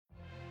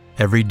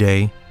Every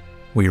day,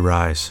 we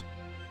rise,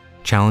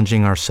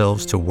 challenging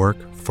ourselves to work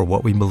for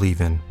what we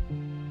believe in.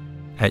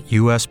 At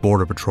U.S.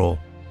 Border Patrol,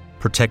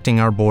 protecting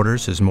our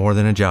borders is more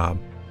than a job.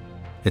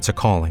 It's a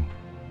calling.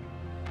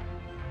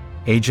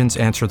 Agents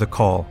answer the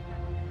call,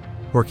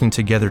 working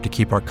together to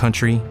keep our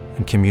country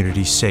and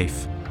communities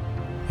safe.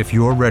 If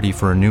you're ready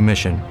for a new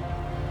mission,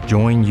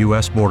 join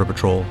U.S. Border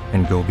Patrol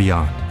and go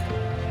beyond.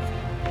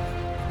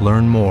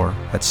 Learn more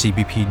at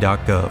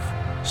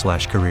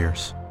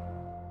cbp.gov/careers.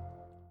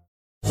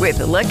 With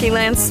the Lucky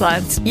Land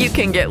Slots, you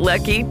can get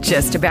lucky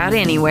just about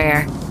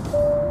anywhere.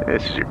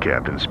 This is your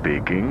captain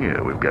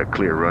speaking. We've got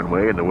clear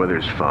runway and the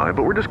weather's fine,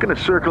 but we're just going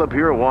to circle up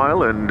here a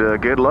while and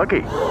get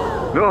lucky.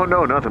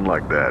 No, nothing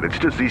like that. It's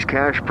just these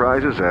cash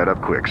prizes add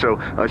up quick. So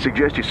I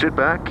suggest you sit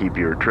back, keep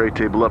your tray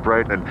table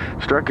upright, and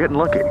start getting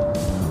lucky.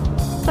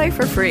 Play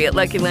for free at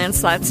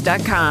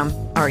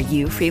LuckyLandSlots.com. Are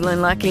you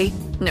feeling lucky?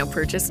 No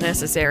purchase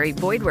necessary.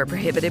 Void where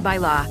prohibited by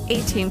law.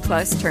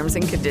 18+ terms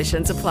and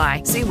conditions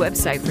apply. See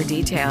website for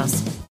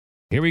details.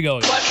 Here we go.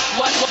 What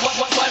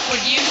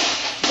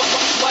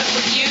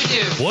would you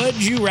do?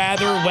 Would you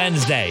rather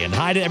Wednesday? And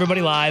hi to everybody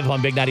live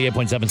on Big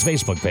 98.7's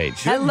Facebook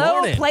page.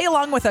 Hello. Play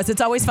along with us.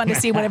 It's always fun to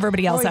see what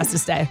everybody else has to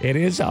say. It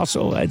is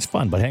also, it's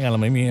fun, but hang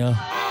on, let me, all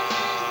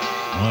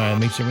right,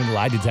 make sure the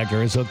lie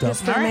detector is hooked up.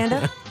 Just for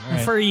Amanda?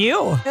 Right. For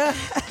you.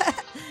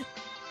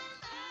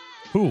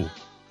 Who?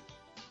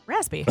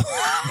 Raspy.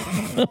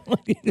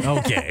 Okay. Yeah,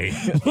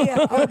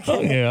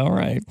 okay. Yeah, all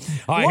right.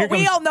 All right, Well,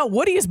 we all know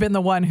Woody's been the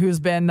one who's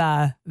been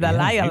the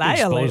liar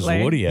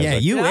lately. Woody as Yeah, a-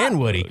 you and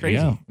Woody.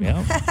 Yeah,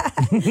 yeah.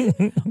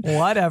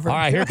 Whatever. All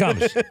right, here it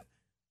comes.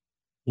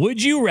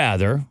 Would you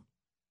rather,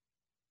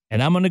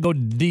 and I'm going to go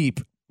deep.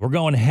 We're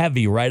going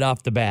heavy right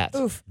off the bat.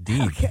 Oof.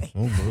 Deep. Okay.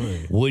 Oh,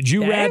 boy. Would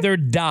you Okay. rather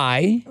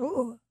die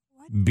Ooh.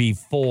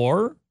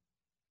 before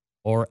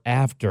or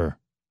after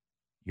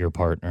your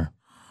partner?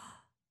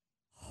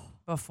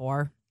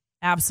 Before.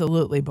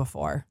 Absolutely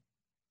before.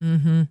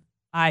 Mm-hmm.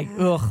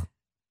 Ugh.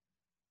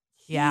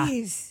 Yeah.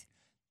 Jeez.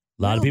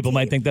 A lot of people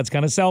might think that's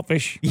kind of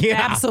selfish. Yeah.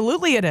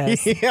 Absolutely it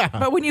is. Yeah.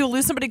 But when you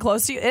lose somebody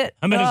close to you,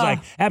 I mean, it's like,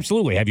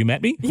 absolutely. Have you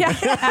met me? yeah,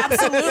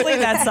 absolutely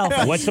that's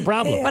selfish. What's the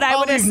problem? But I I'll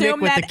would leave Nick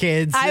assume with that the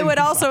kids. I would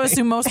also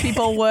assume most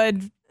people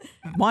would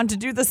want to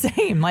do the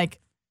same. Like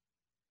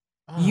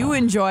you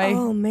enjoy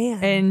Oh,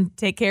 man. and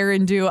take care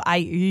and do.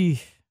 I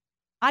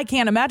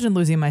can't imagine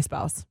losing my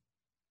spouse.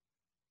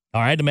 All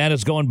right,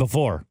 Amanda's going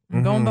before.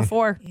 I'm going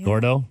before. Yeah.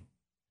 Gordo,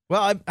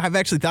 Well, I've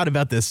actually thought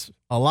about this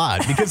a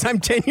lot because I'm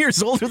 10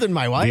 years older than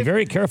my be wife.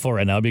 very careful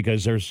right now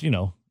because there's,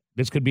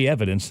 this could be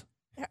evidence.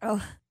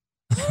 Oh.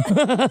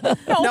 No,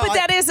 but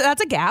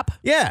that's a gap.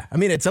 Yeah. I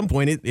mean, at some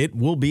point, it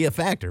will be a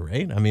factor,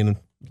 right? I mean,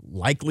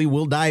 likely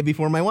will die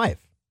before my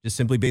wife, just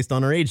simply based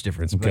on our age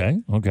difference. But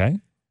Okay.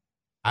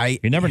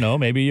 You never know.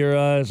 Maybe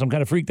you're some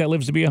kind of freak that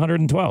lives to be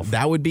 112.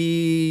 that would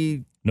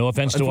be No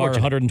offense to our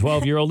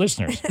 112-year-old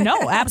listeners.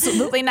 No,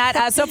 absolutely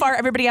not. So far,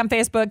 everybody on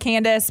Facebook,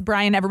 Candace,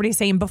 Brian, everybody's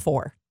saying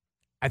before.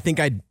 I think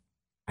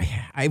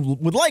I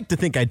would like to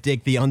think I'd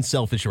take the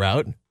unselfish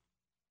route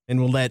and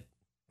we'll let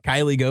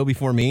Kylie go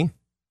before me.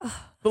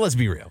 But let's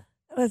be real.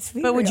 Let's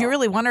be But would you real.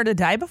 really want her to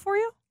die before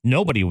you?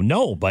 Nobody would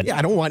know, but Yeah,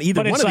 I don't want either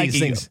but one it's of like these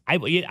things.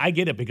 I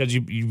get it because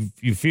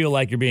you feel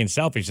like you're being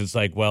selfish. It's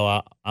like,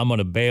 well, I'm going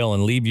to bail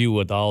and leave you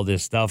with all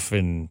this stuff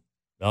and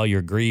all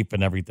your grief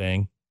and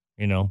everything,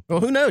 Well,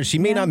 who knows? She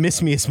may not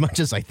miss me as much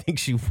as I think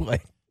she would.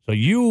 So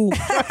you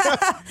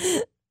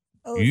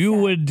Oh, you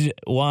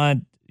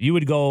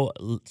would go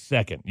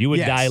second. You would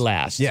Yes. die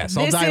last. Yes,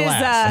 I'll This die is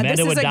last. Amanda this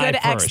is would a die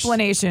good first.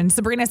 explanation.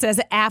 Sabrina says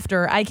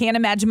after. I can't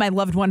imagine my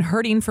loved one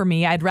hurting for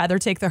me. I'd rather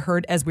take the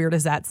hurt, as weird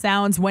as that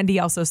sounds. Wendy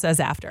also says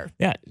after.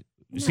 Yeah.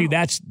 See,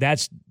 that's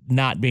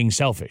not being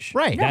selfish.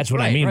 Right. That's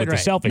what I Right, mean right, with the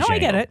right. selfish No, I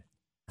get angle. it.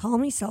 Call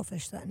me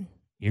selfish then.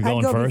 You're I'd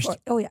going go first?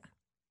 before. Oh, yeah.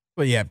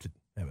 Well, you have to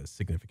have a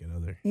significant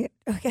other. Yeah.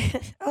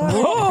 Okay.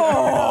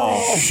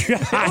 Oh.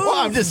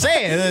 Well, I'm just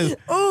saying.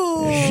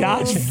 Ooh.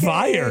 Shots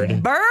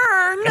fired.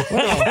 Burn.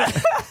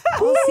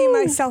 I'll see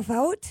myself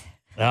out.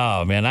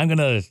 Oh man, I'm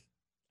gonna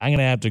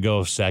have to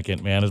go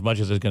second, man. As much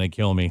as it's gonna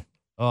kill me.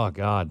 Oh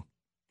God,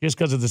 just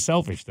because of the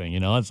selfish thing,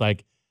 It's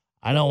like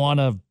I don't want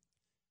to.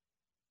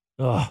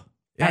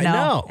 I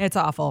know. It's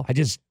awful. I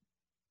just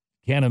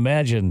can't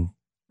imagine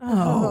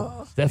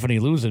Oh. Stephanie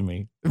losing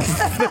me. At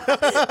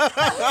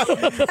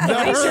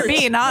least you're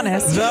being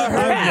honest.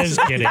 I'm just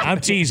kidding. I'm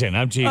teasing.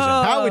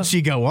 How would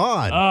she go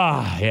on?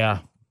 Yeah.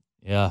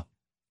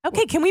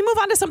 Okay, can we move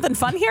on to something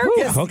fun here?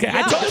 'Cause- Okay,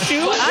 I yeah. told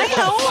you. I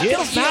know.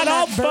 It's not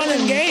all fun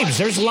and games.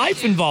 There's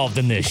life involved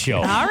in this show.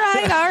 All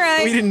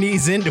right. We didn't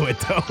ease into it,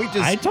 though. We just.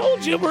 I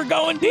told you we're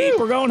going deep.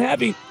 We're going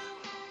heavy.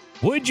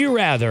 Would you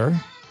rather?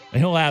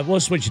 And we'll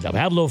switch it up.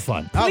 Have a little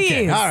fun.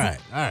 Okay. Please. All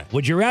right.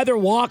 Would you rather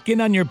walk in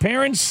on your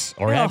parents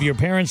or have your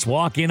parents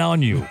walk in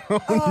on you?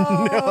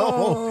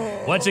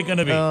 Oh. What's it going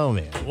to be? Oh,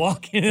 man.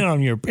 Walking in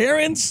on your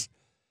parents?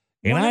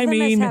 And One I of them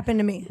has mean, happened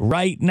to me.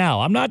 right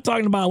now. I'm not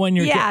talking about when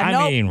you're Yeah, I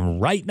nope. mean,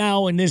 right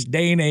now in this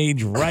day and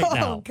age, right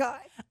now. Oh, God.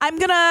 I'm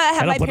going to have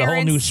That'll my put parents. a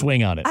whole new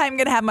swing on it. I'm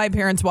going to have my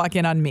parents walk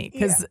in on me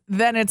because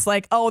then it's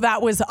like, oh,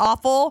 that was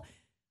awful.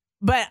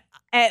 But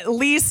at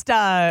least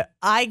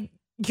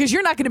because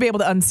you're not going to be able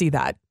to unsee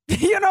that.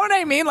 You know what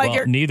I mean? Like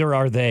Well, neither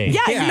are they.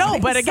 Yeah, no,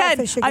 but again,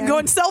 Selfish I'm again.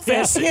 going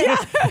selfish. Yeah.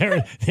 There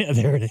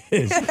it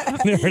is.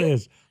 There it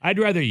is. I'd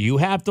rather you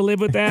have to live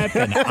with that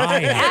than I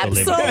have to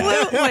live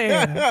with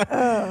that.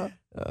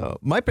 Absolutely.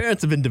 My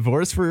parents have been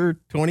divorced for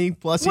 20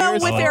 plus Well,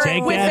 years. with Oh, their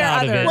take with that their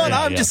out of other. it. Well,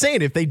 Yeah, I'm just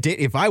saying,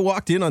 if I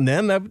walked in on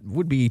them, that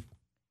would be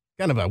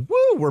kind of a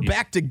woo. We're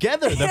back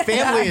together. The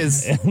family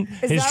is. His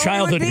that what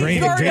childhood it would be?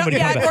 dream would Gordon, come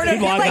yeah, back. Gordon,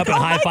 He'd walk like, up and oh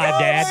high my five God.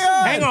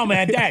 Dad. Hang on,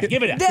 man. Dad,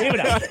 give it up. Give it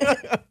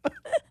up.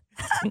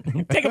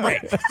 Take a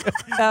break.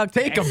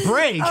 Take a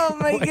break. Oh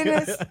my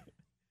goodness.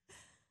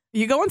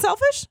 You going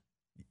selfish?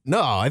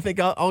 No, I think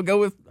I'll go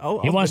with.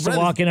 He wants to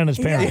walk in on his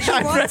Yeah, parents. he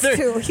I'd wants rather-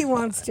 to. He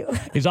wants to.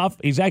 He's off.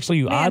 He's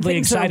actually oddly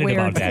things are excited weird.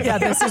 about that. Yeah,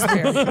 this is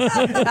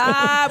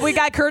weird. We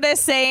got Curtis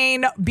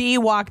saying B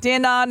walked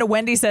in on.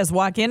 Wendy says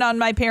walk in on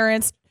my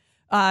parents.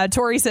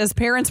 Tori says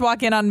parents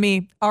walk in on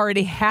me.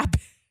 Already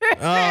happened.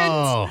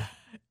 Oh,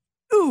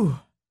 Ooh.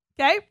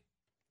 Okay.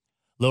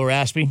 Little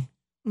raspy.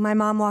 My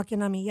mom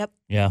walking on me. Yep.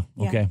 Yeah.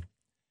 Yeah. Okay.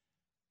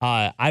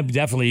 I'm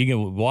definitely, you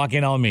can walk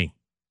in on me.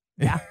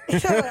 Yeah.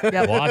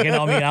 Walk in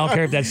on me. I don't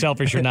care if that's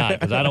selfish or not,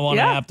 because I don't want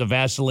to Yeah. have to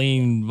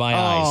Vaseline my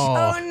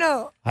eyes. Oh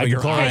no.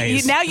 Hydrochloric,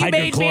 eyes. Now you made me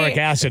hydrochloric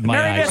acid my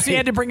nervous. eyes. You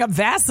had to bring up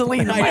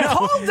Vaseline. I'm like,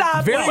 hold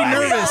up. very wait.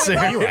 nervous.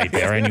 You're right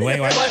there anyway.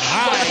 All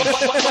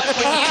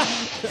right.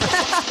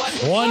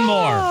 One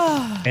more,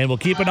 and we'll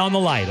keep it on the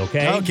light,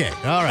 okay? Okay.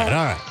 All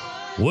right.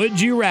 Would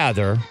you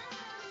rather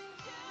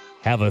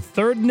have a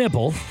third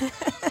nipple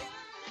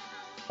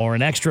or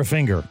an extra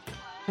finger?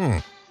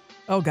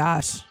 Oh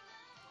gosh.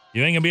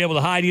 You ain't gonna be able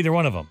to hide either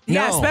one of them.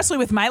 Yeah, No. especially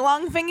with my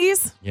long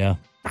fingies. Yeah.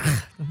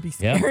 Don't be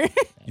Yeah. scary.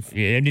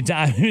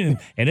 Anytime.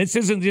 And this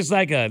isn't just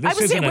like a. This I was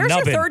isn't saying, a where's your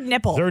nubbin. third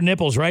nipple? Third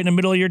nipple's right in the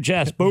middle of your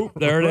chest. Boop.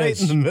 There it Right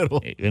is. in the middle.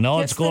 In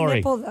all its Just the glory.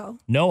 nipple, though.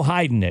 No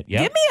hiding it.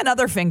 Yeah. Give me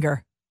another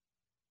finger.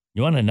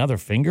 You want another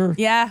finger?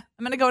 Yeah,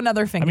 I'm gonna go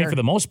another finger. I mean, for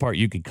the most part,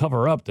 you could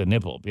cover up the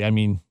nipple. I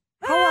mean,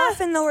 How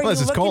often though are Plus,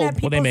 you it's looking cold.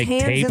 at Well, they people's make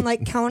hands tape. and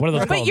like count? What are those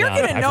like, But called you're now?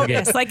 gonna I forget.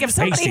 notice, like if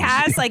somebody Pasties.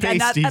 has like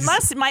Pasties.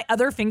 unless my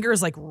other finger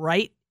is like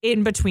right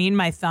in between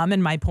my thumb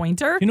and my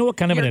pointer. you know what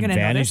kind of an you're gonna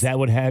advantage notice? that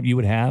would have? You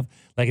would have,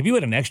 like, if you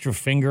had an extra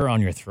finger on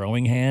your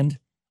throwing hand.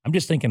 I'm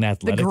just thinking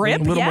athletically.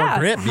 grip? A little Yeah. more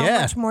grip. how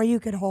Yeah. much more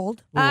you could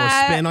hold? A little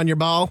spin on your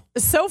ball.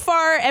 So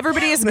far,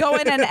 everybody is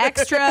going an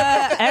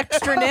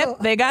extra nip.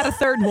 They got a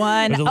third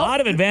one. There's a lot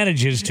of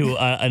advantages to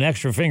an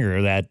extra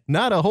finger that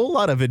Not a whole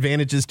lot of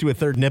advantages to a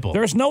third nipple.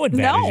 there's no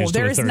advantages to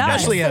a there's third not. nipple.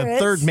 Especially There a is.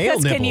 third male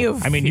 'Cause nipple. can you?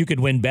 I mean, you could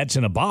win bets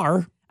in a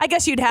bar. I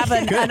guess you'd have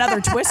another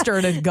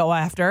twister to go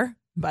after,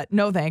 but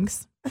no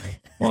thanks.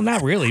 Well,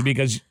 not really,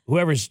 because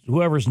whoever's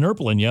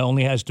nurpling you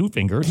only has two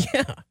fingers.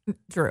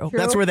 True.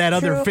 That's where that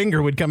other True.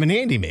 finger would come in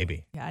handy,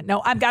 maybe. Yeah,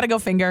 no, I've got to go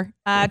finger.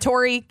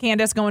 Tori,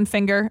 Candace going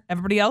finger.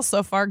 Everybody else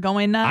so far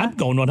going. I'm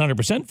going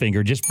 100%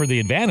 finger just for the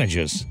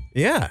advantages.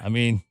 Yeah. I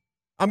mean,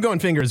 I'm going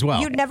finger as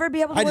well. You'd never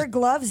be able to I wear just-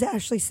 gloves.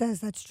 Ashley says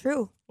that's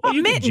true. well,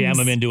 you could jam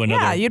them into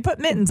another. Yeah, you'd put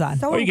mittens on.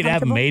 So or you could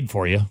have them uncomfortable. made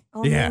for you.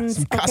 Oh, Yeah, mittens.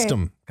 some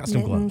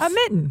custom gloves. A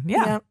mitten,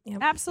 yeah, Yeah, yeah.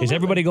 absolutely. Is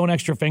everybody going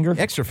extra finger?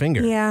 Extra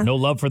finger. Yeah. No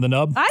love for the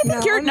nub? I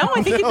think No,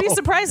 I think you'd be no.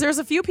 surprised. There's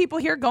a few people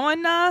here going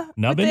with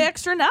Nubbin? the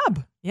extra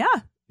nub. Yeah.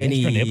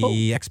 Any Extra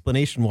nipple?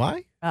 explanation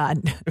why?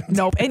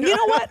 Nope. And you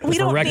know what? We For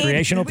don't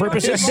recreational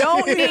purposes?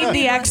 Don't need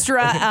the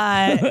extra.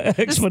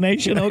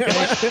 Explanation, okay.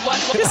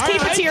 Just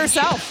keep it to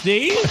yourself.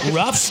 See?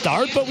 Rough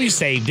start, but we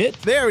saved it.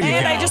 There you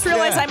And go. I just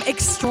realized Yeah. I'm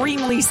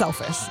extremely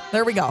selfish.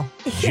 There we go.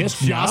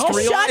 Just now?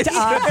 Shut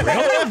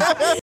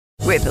up.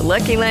 With the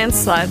Lucky Land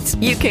Slots,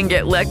 you can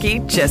get lucky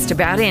just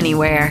about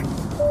anywhere.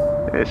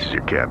 This is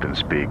your captain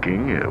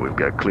speaking. We've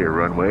got clear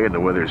runway and the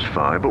weather's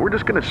fine, but we're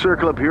just going to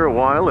circle up here a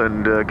while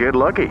and get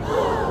lucky.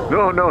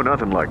 No,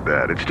 nothing like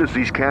that. It's just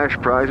these cash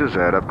prizes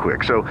add up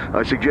quick. So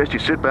I suggest you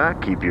sit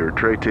back, keep your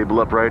tray table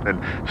upright,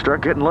 and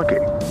start getting lucky.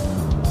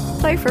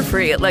 Play for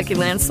free at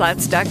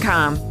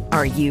LuckyLandSlots.com.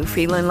 Are you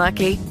feeling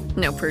lucky?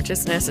 No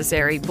purchase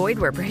necessary. Void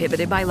where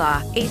prohibited by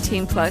law.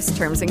 18+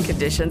 terms and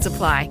conditions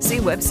apply. See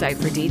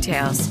website for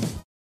details.